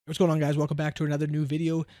What's going on, guys? Welcome back to another new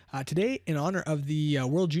video. Today, in honor of the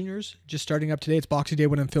World Juniors, just starting up today. It's Boxing Day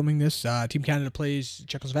when I'm filming this. Team Canada plays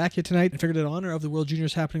Czechoslovakia tonight. I figured in honor of the World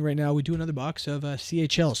Juniors happening right now, we do another box of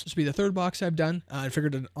CHLs. This will be the third box I've done. I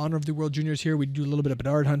figured in honor of the World Juniors here, we'd do a little bit of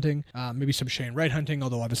Bedard hunting, maybe some Shane Wright hunting,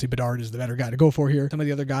 although obviously Bedard is the better guy to go for here. Some of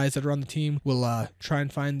the other guys that are on the team, we'll try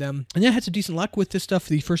and find them. And yeah, I had some decent luck with this stuff.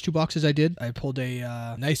 The first two boxes I did, I pulled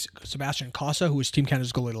a nice Sebastian Casa, who was Team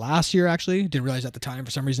Canada's goalie last year, actually. Didn't realize at the time,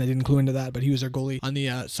 for some reason I didn't clue into that, but he was their goalie on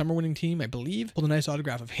the summer winning team, I believe. Pulled a nice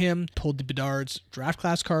autograph of him. Pulled the Bedard's draft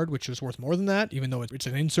class card, which was worth more than that, even though it's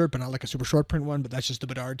an insert, but not like a super short print one, but that's just the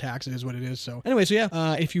Bedard tax. It is what it is. So anyway, so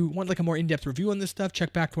yeah, if you want like a more in-depth review on this stuff,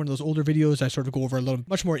 check back to one of those older videos. I sort of go over a little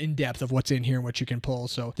much more in-depth of what's in here and what you can pull.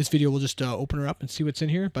 So this video will just open her up and see what's in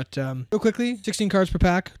here. But real quickly, 16 cards per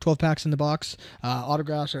pack, 12 packs in the box.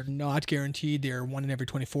 Autographs are not guaranteed. They're one in every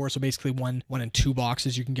 24, so basically one in two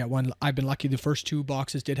boxes you can get one. I've been lucky. The first two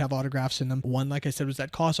boxes did have autographs in them. One, like I said, was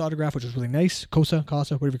that Casa autograph, which was really nice. Casa,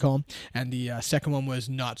 whatever you call him. And the second one was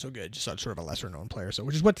not so good, just sort of a lesser known player. So,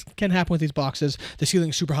 which is what can happen with these boxes. The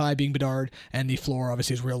ceiling's super high, being Bedard, and the floor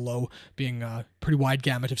obviously is real low, being pretty wide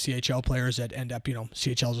gamut of CHL players that end up,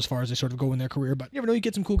 CHLs as far as they sort of go in their career. But you never know, you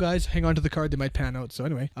get some cool guys, hang on to the card, they might pan out. So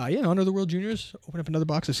anyway, yeah, in honor of the World Juniors, open up another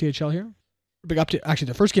box of CHL here. Big up to, actually,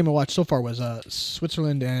 the first game I watched so far was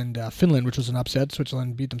Switzerland and Finland, which was an upset.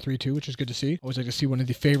 Switzerland beat them 3-2, which is good to see. Always like to see one of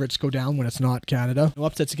the favorites go down when it's not Canada. No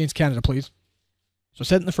upsets against Canada, please. So I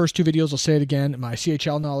said in the first two videos, I'll say it again, my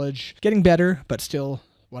CHL knowledge getting better, but still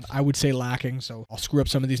what I would say lacking. So I'll screw up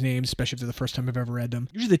some of these names, especially if they're the first time I've ever read them.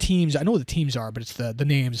 Usually the teams, I know what the teams are, but it's the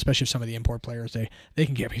names, especially if some of the import players, they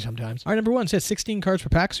can get me sometimes. All right, number one says 16 cards per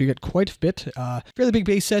pack, so you get quite a bit. Fairly big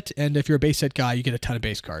base set, and if you're a base set guy, you get a ton of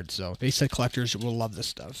base cards. So base set collectors will love this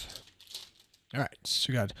stuff. All right, so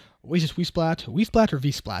we got Oasis Wiesplat or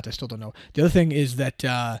V-Splat, I still don't know. The other thing is that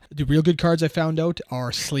the real good cards I found out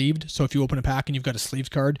are sleeved. So if you open a pack and you've got a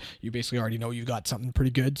sleeved card, you basically already know you've got something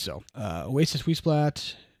pretty good. So Oasis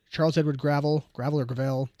Wiesplat, Charles Edward Gravel or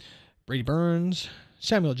Gravel, Brady Burns,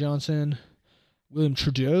 Samuel Johnson, William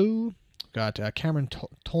Trudeau, got Cameron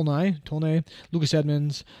Tolnay, Lucas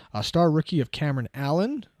Edmonds, star rookie of Cameron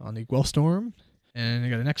Allen on the Guelph Storm. And I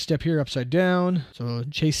got a next step here upside down. So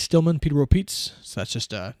Chase Stillman, Peter Ropeets. So that's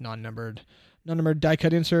just a non-numbered die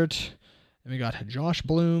cut insert. And we got Josh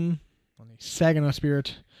Bloom on the Saginaw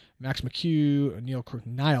Spirit, Max McHugh, Neil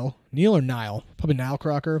probably Niall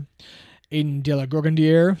Crocker, Aiden De La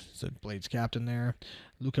Gorgondier, so Blades captain there,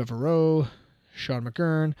 Luca Verreau, Sean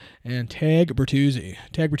McGurn, and Tag Bertuzzi.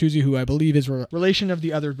 Tag Bertuzzi, who I believe is a relation of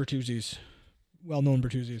the other Bertuzzis, well-known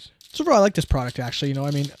Bertuzzis. So far, I like this product, actually.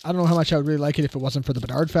 I don't know how much I would really like it if it wasn't for the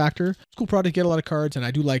Bedard factor. It's a cool product, get a lot of cards, and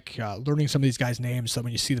I do like learning some of these guys' names, so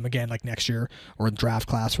when you see them again, like next year, or in draft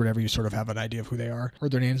class, or whatever, you sort of have an idea of who they are.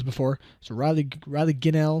 Heard their names before. So Riley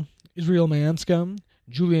Ginnell, Israel Manscum,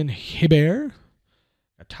 Julian Hebert,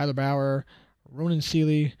 Tyler Bauer, Ronan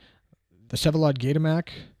Seeley, the Sevalod Gatamac,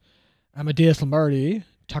 Amadeus Lombardi,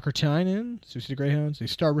 Tucker Tynan, Sioux City Greyhounds, the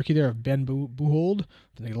star rookie there of Ben Buhold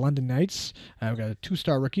from the London Knights. We've got two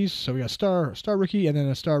star rookies, so we got a star rookie and then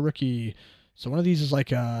a star rookie. So one of these is like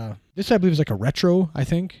this I believe is like a retro, I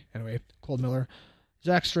think. Anyway, Cold Miller,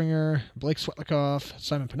 Zach Stringer, Blake Swetlikoff,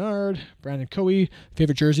 Simon Pennard, Brandon Coey,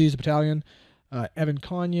 favorite jerseys, the battalion, Evan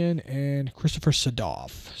Conyon, and Christopher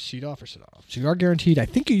Sedoff. So you are guaranteed, I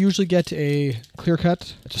think you usually get a clear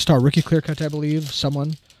cut. It's a star rookie clear cut, I believe.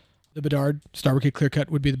 The Bedard star rookie clear cut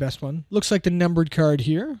would be the best one. Looks like the numbered card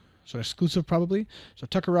here, so exclusive probably. So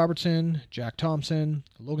Tucker Robertson, Jack Thompson,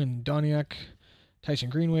 Logan Doniak, Tyson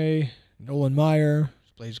Greenway, Nolan Meyer,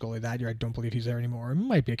 Blaze goalie that year. I don't believe he's there anymore.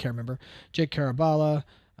 Might be, I can't remember. Jake Carabala,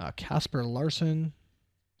 Casper Larson.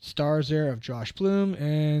 Stars there of Josh Bloom,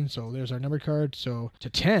 and so there's our numbered card. So to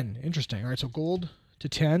 10, interesting. All right, so gold to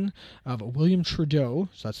 10 of William Trudeau.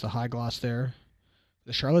 So that's the high gloss there.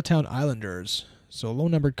 The Charlottetown Islanders. So a low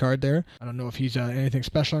numbered card there. I don't know if he's anything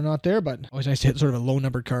special or not there, but always nice to hit sort of a low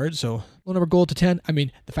numbered card. So low number gold to 10. I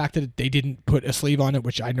mean, the fact that they didn't put a sleeve on it,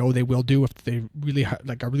 which I know they will do if they really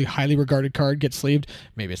like a really highly regarded card gets sleeved.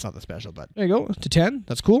 Maybe it's not that special, but there you go to 10.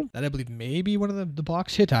 That's cool. That I believe maybe one of the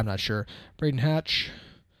box hit. I'm not sure. Braden Hatch,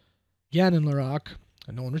 Gannon Larocque,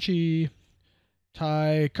 Nolan Ritchie,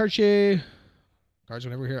 Ty Cartier. Cards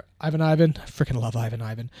whenever we're here. Ivan. I freaking love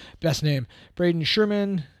Ivan. Best name. Braden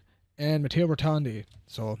Sherman. And Matteo Rotondi.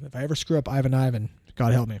 So if I ever screw up Ivan,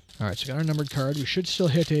 God help me. All right, so we got our numbered card. We should still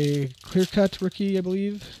hit a clear-cut rookie, I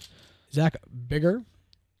believe. Zach Bigger,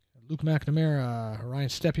 Luke McNamara, Ryan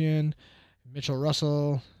Stepien, Mitchell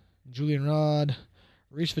Russell, Julian Rod,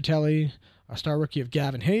 Reese Vitelli, a star rookie of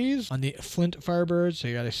Gavin Hayes on the Flint Firebirds. So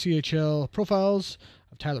you got a CHL Profiles,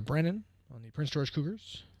 of Tyler Brennan on the Prince George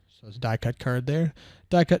Cougars. So it's a die-cut card there.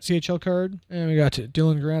 Die-cut CHL card. And we got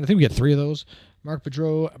Dylan Grant. I think we get 3 of those. Mark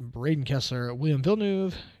Bedreau, Braden Kessler, William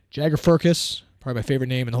Villeneuve, Jagger Furcus, probably my favorite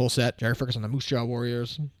name in the whole set. Jagger Furcus on the Moose Jaw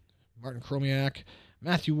Warriors. Martin Chromiak,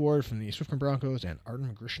 Matthew Ward from the Swiftman Broncos, and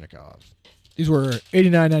Artem Grishnikov. These were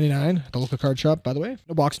 $89.99 at the local card shop, by the way.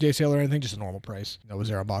 No Boxing Day sale or anything, just a normal price. That was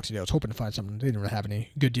there on Boxing Day. I was hoping to find something. They didn't really have any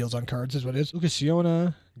good deals on cards, is what it is. Lucas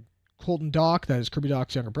Siona, Colton Dock, that is Kirby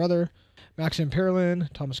Dock's younger brother. Maxim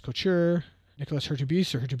Perlin, Thomas Couture, Nicholas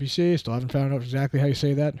Hurtubise, or Hurtubise. Still haven't found out exactly how you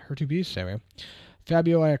say that. Hurtubise, anyway.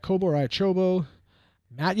 Fabio Iacobo, or Iachobo.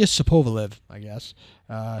 Matyas Sapovaliv, I guess.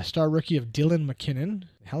 Star rookie of Dylan McKinnon.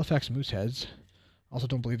 Halifax Mooseheads. Also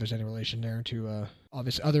don't believe there's any relation there to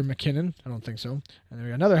obvious other McKinnon. I don't think so. And then we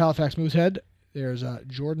got another Halifax Moosehead. There's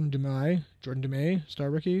Jordan Demay, star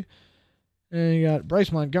rookie. And you got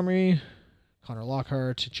Bryce Montgomery, Connor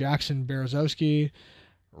Lockhart, Jackson Berezowski,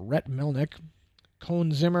 Rhett Melnick,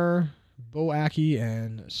 Cone Zimmer, Bo Aki,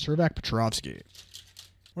 and Servac Petrovsky.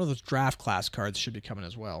 One of those draft class cards should be coming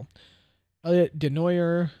as well. Elliot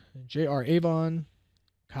Denoyer, J.R. Avon,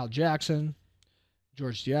 Kyle Jackson,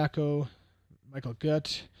 George Diaco, Michael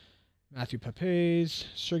Gutt, Matthew Papes,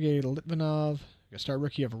 Sergei Litvinov, a star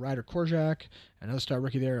rookie of Ryder Korczak, another star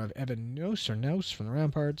rookie there of Evan Nouse from the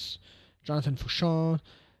Ramparts, Jonathan Fouchon,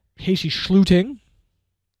 Casey Schluting,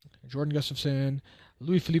 Jordan Gustafson,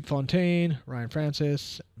 Louis-Philippe Fontaine, Ryan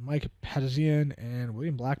Francis, Mike Patazian, and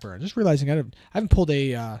William Blackburn. Just realizing I haven't pulled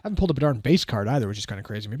a Bedard base card either, which is kind of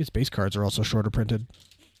crazy. Maybe its base cards are also shorter printed.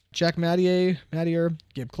 Jack Mattier,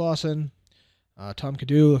 Gabe Clausen, Tom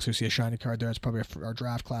Cadu. Looks like we see a shiny card there. It's probably our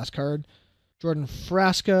draft class card. Jordan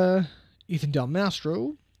Frasca, Ethan Del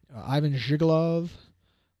Mastro, Ivan Zhigalov,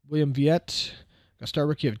 William Viette, a star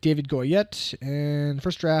rookie of David Goyette, and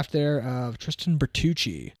first draft there of Tristan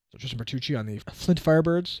Bertucci. So Tristan Bertucci on the Flint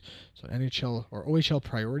Firebirds. So NHL or OHL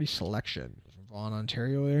priority selection. Vaughan,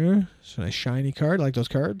 Ontario there. So nice shiny card. I like those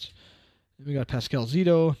cards. Then we got Pascal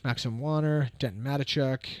Zito, Maxim Wanner, Denton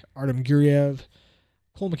Matichuk, Artem Guriev,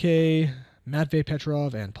 Cole McKay, Matvey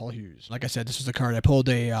Petrov, and Paul Hughes. Like I said, this was the card. I pulled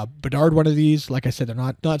a Bedard one of these. Like I said, they're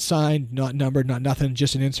not signed, not numbered, not nothing,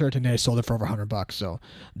 just an insert, and they sold it for over $100. So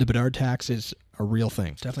the Bedard tax is a real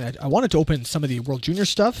thing. Definitely, I wanted to open some of the World Junior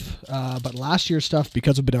stuff, but last year's stuff,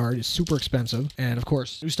 because of Bedard, is super expensive. And of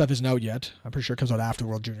course, new stuff isn't out yet. I'm pretty sure it comes out after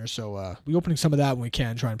World Junior. So we're opening some of that when we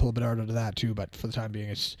can, try and pull a Bedard out of that too. But for the time being,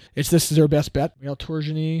 this is our best bet. Miguel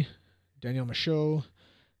Tourigny, Daniel Michaud,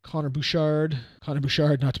 Connor Bouchard, not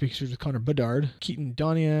to be confused with Connor Bedard, Keaton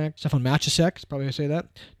Doniak, Stefan Machasek, probably how I say that,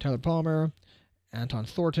 Tyler Palmer, Anton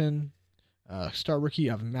Thornton, star rookie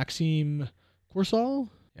of Maxime Corsal.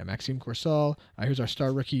 Yeah, Maxime Corsal. Here's our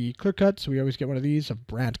star rookie clear cut. So we always get one of these of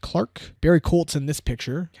Brant Clark. Barry Colt's in this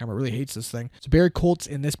picture. Camera really hates this thing. So Barry Colt's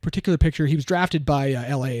in this particular picture. He was drafted by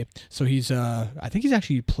LA. So he's, I think he's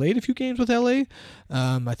actually played a few games with LA.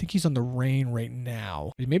 I think he's on the Reign right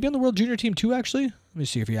now. Maybe on the World Junior team too, actually. Let me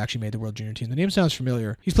see if he actually made the World Junior team. The name sounds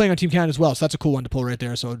familiar. He's playing on Team Canada as well, so that's a cool one to pull right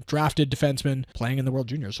there. So drafted defenseman playing in the World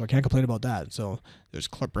Junior, so I can't complain about that. So there's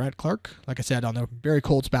Brad Clark, like I said, on the Barry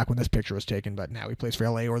Colts back when this picture was taken, but now he plays for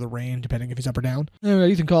LA or the Reign, depending if he's up or down. And we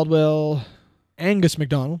got Ethan Caldwell, Angus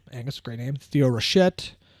McDonald, great name, Theo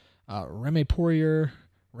Rochette, Remy Poirier,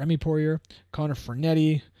 Connor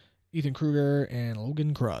Fernetti, Ethan Kruger, and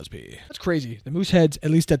Logan Crosby. That's crazy. The Mooseheads, at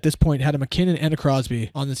least at this point, had a McKinnon and a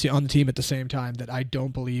Crosby on the team at the same time that I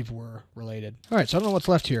don't believe were related. All right, so I don't know what's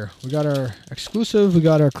left here. We got our exclusive. We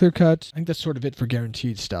got our clear cut. I think that's sort of it for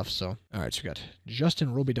guaranteed stuff. So, all right, so we got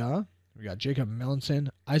Justin Robida. We got Jacob Melanson,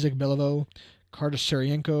 Isaac Beliveau, Carter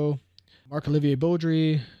Sarienko, Marc-Olivier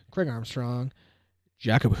Baudry, Craig Armstrong,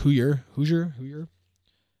 Jacob Hoosier,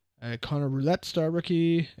 Connor Roulette, star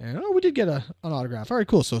rookie, and we did get an autograph. All right,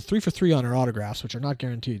 cool. So 3 for 3 on our autographs, which are not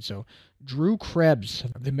guaranteed. So Drew Krebs,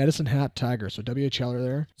 the Medicine Hat Tiger, so WHLer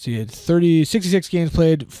there. So he had 66 games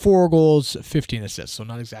played, 4 goals, 15 assists, so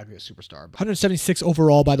not exactly a superstar. 176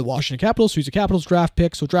 overall by the Washington Capitals, so he's a Capitals draft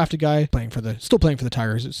pick, so drafted guy, still playing for the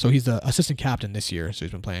Tigers, so he's the assistant captain this year, so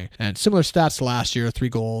he's been playing. And similar stats to last year, 3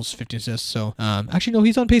 goals, 15 assists, so actually no,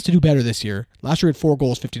 he's on pace to do better this year. Last year he had 4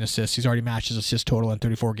 goals, 15 assists. He's already matched his assist total in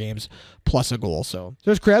 34 games, plus a goal, so.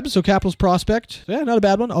 There's Krebs, so Capitals prospect. So yeah, not a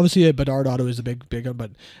bad one. Obviously a Bedard auto is a big one,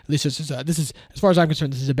 but at least this is, as far as I'm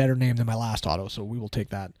concerned, this is a better name than my last auto, so we will take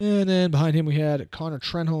that. And then behind him we had Connor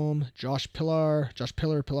Trenholm, Josh Pillar,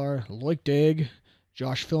 Loic Digg,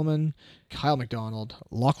 Josh Philman, Kyle McDonald,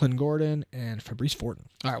 Lachlan Gordon, and Fabrice Fortin.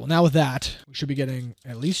 All right, well now with that, we should be getting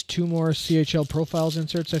at least 2 more CHL profiles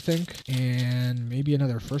inserts, I think, and maybe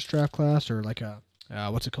another first draft class or like a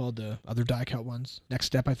What's it called? The other die cut ones. Next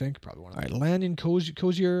Step, I think. Probably one of them. All right, Landon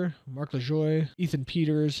Cozier, Mark LaJoie, Ethan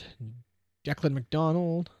Peters, Declan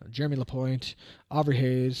McDonald, Jeremy Lapointe, Aubrey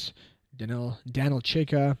Hayes, Daniel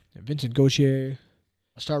Cheka, Vincent Gauthier,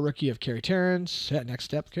 a star rookie of Kerry Terrence. Yeah, Next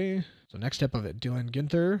Step, okay. So Next Step of it, Dylan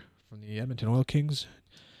Ginther from the Edmonton Oil Kings.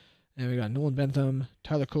 And we got Nolan Bentham,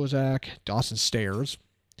 Tyler Kozak, Dawson Stayers,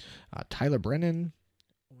 Tyler Brennan,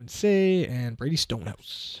 Owen Say, and Brady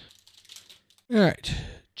Stonehouse. All right,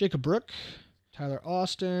 Jacob Brook, Tyler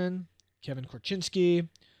Austin, Kevin Korchinski,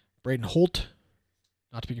 Braden Holt,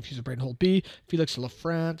 not to be confused with Braden Holt B, Felix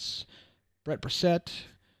LaFrance, Brett Brissett,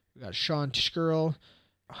 we got Sean Tishkirl,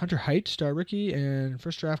 Hunter Height, star rookie, and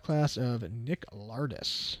first draft class of Nick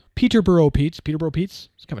Lardis. Peterborough Pete's,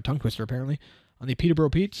 it's kind of a tongue twister apparently, on the Peterborough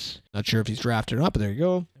Pete's. Not sure if he's drafted or not, but there you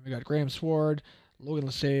go. And we got Graham Sward, Logan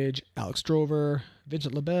Lesage, Alex Drover,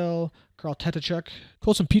 Vincent LaBelle, Carl Tetachuk,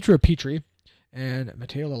 Colson Petrie, and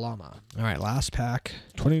Mateo Lalama. All right, last pack,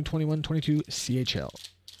 2021-22 CHL.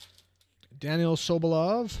 Daniel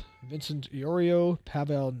Sobolov, Vincent Iorio,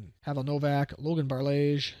 Pavel Novak, Logan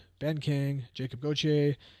Barlage, Ben King, Jacob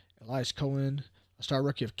Gauthier, Elias Cohen, a star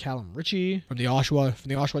rookie of Callum Ritchie from the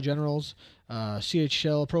Oshawa Generals,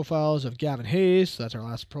 CHL profiles of Gavin Hayes, so that's our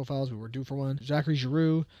last profiles, we were due for one, Zachary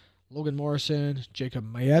Giroux, Logan Morrison, Jacob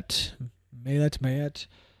Mayette,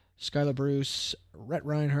 Skylar Bruce, Rhett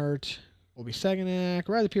Reinhardt, Obi Saganak,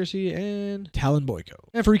 Riley Piercy, and Talon Boyko.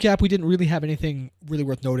 And for recap, we didn't really have anything really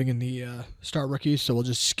worth noting in the star rookies, so we'll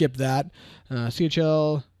just skip that.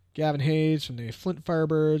 CHL, Gavin Hayes from the Flint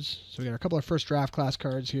Firebirds. So we got a couple of first draft class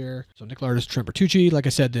cards here. So Nick Lardis, Trent Bertucci. Like I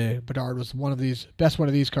said, the Bedard was best one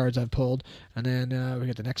of these cards I've pulled. And then we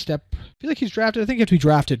got the Next Step. I feel like he's drafted. I think you have to be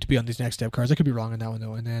drafted to be on these Next Step cards. I could be wrong on that one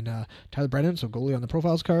though. And then Tyler Brennan, so goalie on the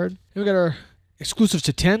profiles card. And we got our exclusives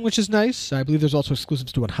to 10, which is nice. I believe there's also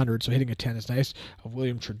exclusives to 100, so hitting a 10 is nice. Of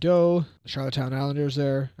William Trudeau, the Charlottetown Islanders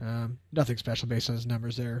there. Nothing special based on his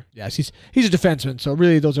numbers there. Yes, he's a defenseman, so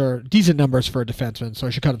really those are decent numbers for a defenseman, so I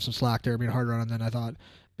should cut him some slack there, being harder on him than I thought.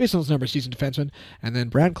 Based on those numbers, decent defenseman. And then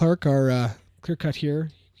Brant Clark, our clear cut here.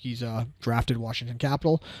 He's drafted Washington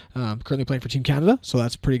Capital, currently playing for Team Canada, so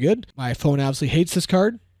that's pretty good. My phone obviously hates this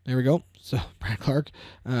card. There we go. So Brant Clark,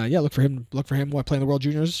 yeah, look for him while playing the World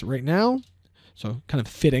Juniors right now. So kind of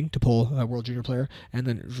fitting to pull a World Junior player. And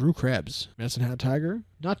then Drew Krebs, Medicine Hat Tiger.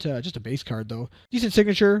 Not just a base card, though. Decent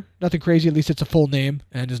signature. Nothing crazy. At least it's a full name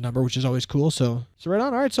and his number, which is always cool. So right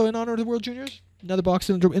on. All right, so in honor of the World Juniors, another box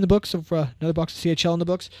in the books of another box of CHL in the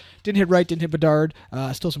books. Didn't hit Wright, didn't hit Bedard.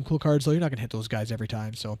 Still some cool cards, though. You're not going to hit those guys every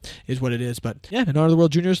time, so is what it is. But yeah, in honor of the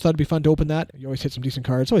World Juniors, thought it'd be fun to open that. You always hit some decent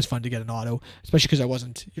cards. It's always fun to get an auto, especially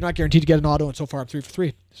because you're not guaranteed to get an auto, and so far I'm 3 for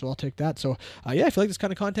 3. So I'll take that. So yeah, if you like this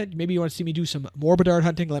kind of content, maybe you want to see me do some more Bedard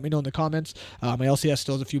hunting, let me know in the comments. My LCS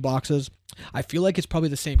still has a few boxes. I feel like it's probably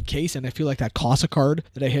the same case, and I feel like that Casa card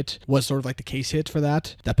that I hit was sort of like the case hit for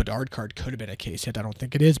that. That Bedard card could have been a case hit. I don't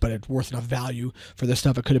think it is, but it's worth enough value for this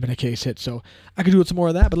stuff. It could have been a case hit, so I could do some more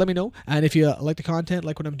of that, but let me know. And if you like the content,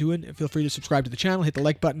 like what I'm doing, feel free to subscribe to the channel, hit the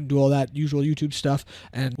like button, do all that usual YouTube stuff,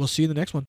 and we'll see you in the next one.